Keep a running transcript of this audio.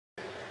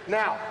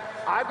Now,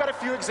 I've got a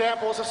few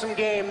examples of some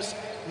games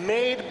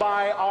made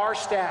by our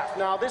staff.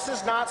 Now, this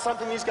is not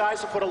something these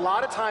guys have put a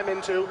lot of time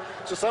into,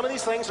 so some of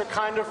these things are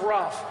kind of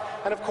rough.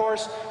 And of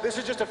course, this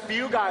is just a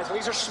few guys. And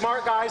these are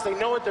smart guys, they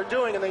know what they're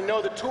doing and they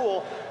know the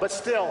tool, but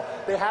still,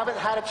 they haven't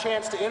had a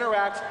chance to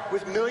interact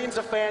with millions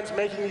of fans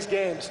making these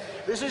games.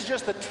 This is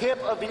just the tip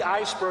of the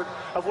iceberg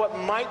of what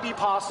might be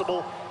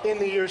possible in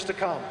the years to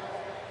come.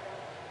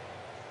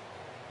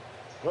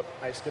 Whoop,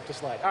 I skipped a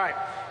slide. All right,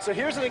 so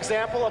here's an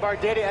example of our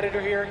data editor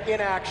here in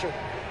action.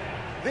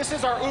 This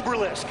is our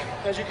Uberlisk.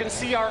 As you can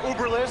see, our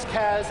Uberlisk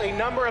has a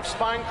number of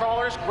spine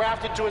crawlers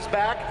grafted to his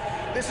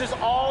back. This is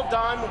all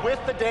done with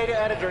the data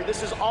editor.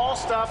 This is all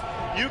stuff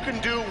you can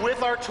do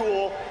with our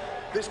tool.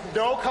 There's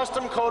no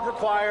custom code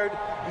required,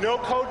 no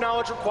code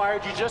knowledge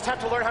required. You just have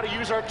to learn how to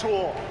use our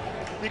tool.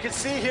 You can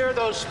see here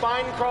those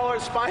spine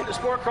crawlers,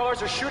 spore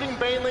crawlers are shooting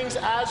banelings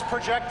as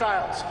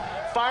projectiles,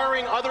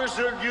 firing other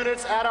Zerg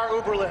units at our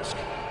Uberlisk.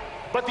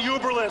 But the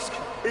Uberlisk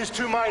is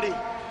too mighty.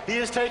 He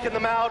has taken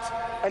them out,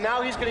 and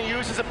now he's going to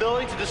use his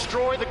ability to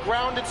destroy the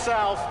ground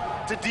itself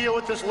to deal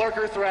with this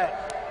lurker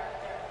threat.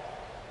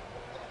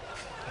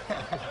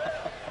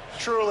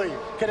 Truly,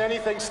 can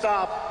anything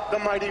stop the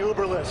mighty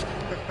Uberlisk?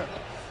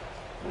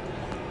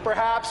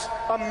 Perhaps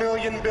a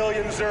million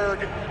billion Zerg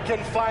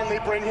can finally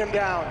bring him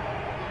down.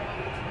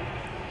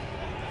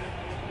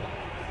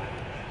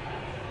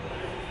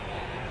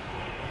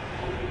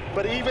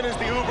 But even as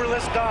the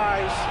Uberlisk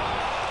dies,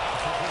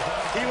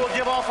 he will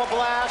give off a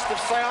blast of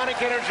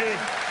psionic energy,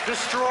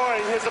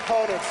 destroying his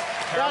opponents.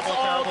 That's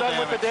all done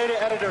with the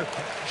data editor.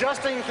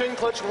 Justin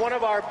Kinklich, one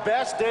of our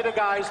best data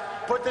guys,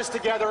 put this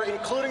together,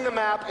 including the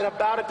map, in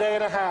about a day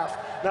and a half.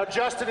 Now,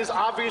 Justin is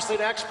obviously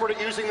an expert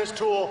at using this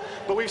tool,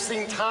 but we've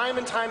seen time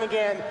and time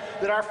again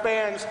that our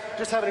fans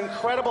just have an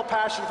incredible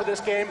passion for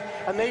this game,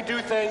 and they do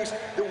things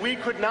that we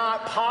could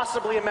not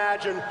possibly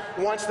imagine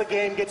once the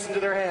game gets into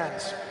their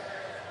hands.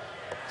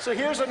 So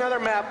here's another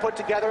map put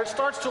together. It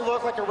starts to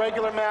look like a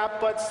regular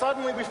map, but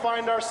suddenly we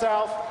find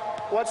ourselves,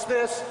 what's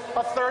this?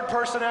 A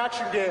third-person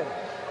action game.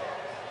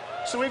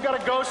 So we've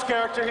got a ghost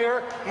character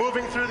here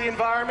moving through the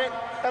environment,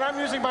 and I'm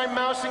using my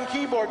mouse and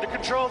keyboard to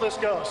control this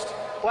ghost.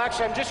 Well,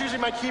 actually, I'm just using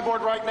my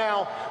keyboard right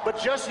now,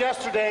 but just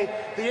yesterday,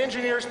 the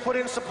engineers put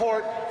in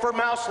support for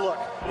mouse look.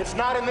 It's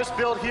not in this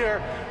build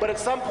here, but at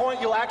some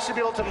point, you'll actually be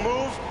able to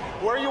move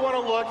where you want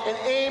to look and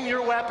aim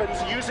your weapons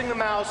using the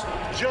mouse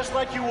just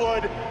like you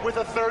would with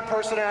a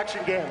third-person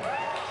action game.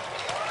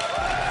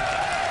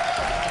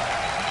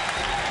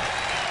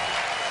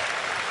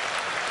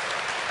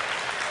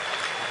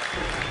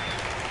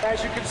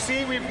 As you can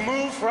see, we've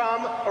moved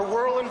from a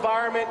rural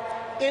environment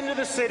into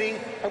the city,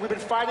 and we've been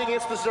fighting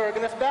against the Zerg.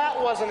 And if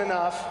that wasn't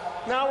enough,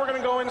 now we're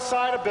going to go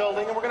inside a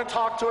building and we're going to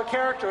talk to a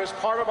character as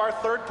part of our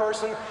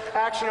third-person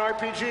action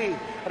RPG.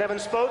 And having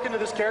spoken to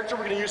this character,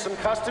 we're going to use some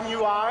custom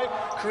UI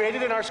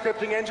created in our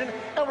scripting engine,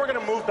 and we're going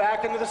to move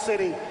back into the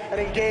city and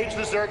engage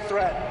the Zerg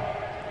threat.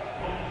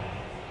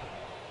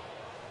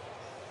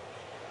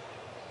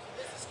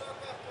 This is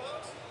StarCraft,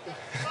 folks?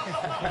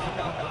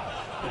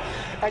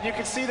 And you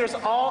can see there's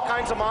all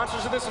kinds of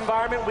monsters in this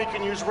environment. We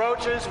can use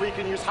roaches, we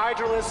can use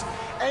hydralisks.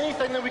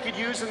 Anything that we could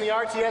use in the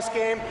RTS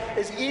game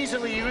is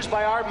easily used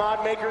by our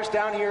mod makers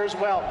down here as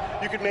well.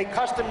 You could make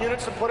custom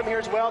units and put them here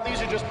as well.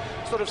 These are just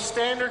sort of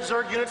standard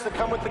Zerg units that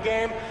come with the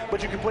game,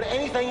 but you can put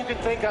anything you can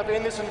think of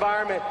in this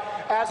environment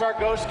as our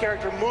ghost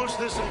character moves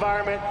to this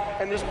environment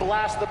and just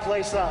blasts the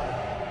place up.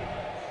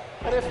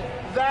 And if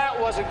that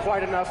wasn't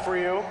quite enough for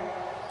you,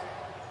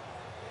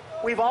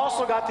 we've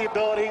also got the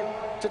ability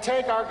to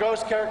take our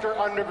ghost character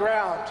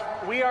underground.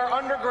 We are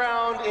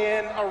underground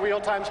in a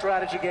real-time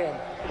strategy game.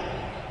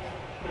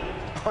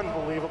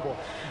 Unbelievable.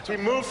 So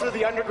we move through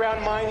the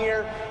underground mine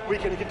here. We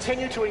can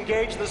continue to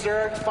engage the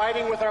Zerg,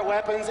 fighting with our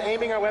weapons,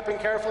 aiming our weapon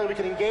carefully. We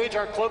can engage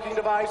our cloaking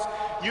device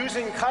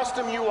using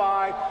custom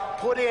UI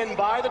put in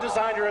by the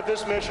designer of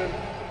this mission.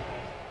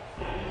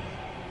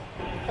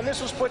 And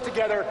this was put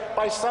together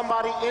by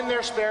somebody in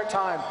their spare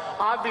time.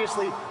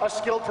 Obviously a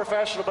skilled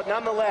professional, but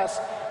nonetheless,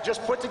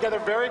 just put together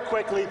very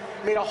quickly,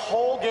 made a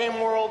whole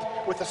game world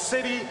with a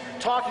city,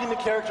 talking to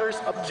characters,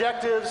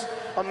 objectives,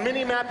 a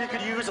mini map you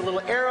could use, a little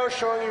arrow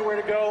showing you where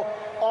to go,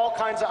 all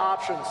kinds of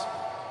options.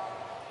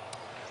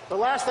 The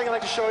last thing I'd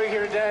like to show you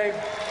here today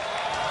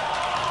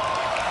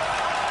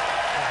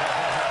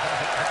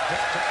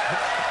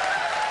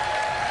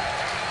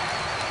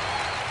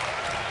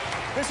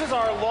this is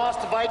our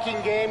Lost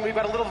Viking game. We've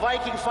got a little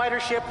Viking fighter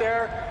ship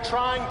there,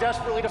 trying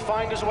desperately to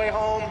find his way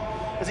home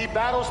as he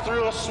battles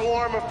through a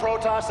swarm of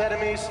Protoss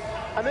enemies.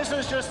 And this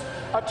is just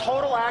a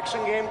total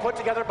action game put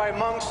together by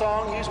Mung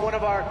Song. He's one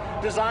of our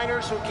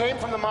designers who came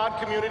from the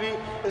mod community,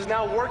 is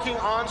now working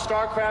on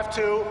StarCraft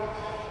 2.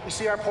 You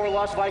see our poor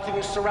Lost Viking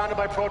is surrounded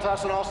by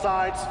Protoss on all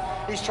sides.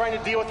 He's trying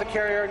to deal with the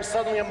carrier, and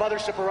suddenly a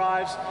mothership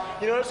arrives.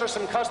 You notice there's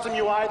some custom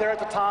UI there at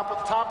the top. At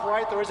the top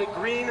right, there is a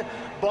green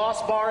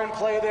boss bar in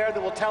play there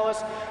that will tell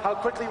us how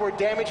quickly we're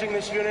damaging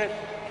this unit.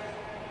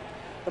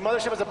 The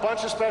mothership has a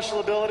bunch of special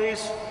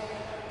abilities.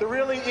 there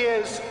really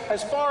is,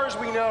 as far as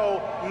we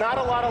know, not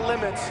a lot of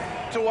limits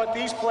to what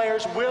these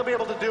players will be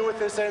able to do with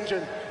this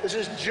engine. This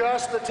is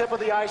just the tip of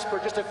the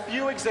iceberg, just a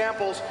few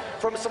examples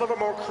from some of the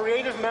more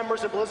creative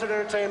members of Blizzard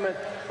Entertainment,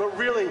 but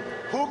really,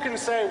 who can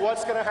say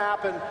what's going to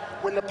happen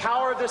when the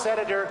power of this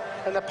editor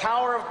and the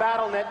power of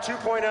BattleNet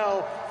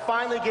 2.0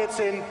 finally gets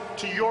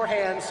into your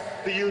hands,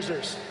 the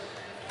users.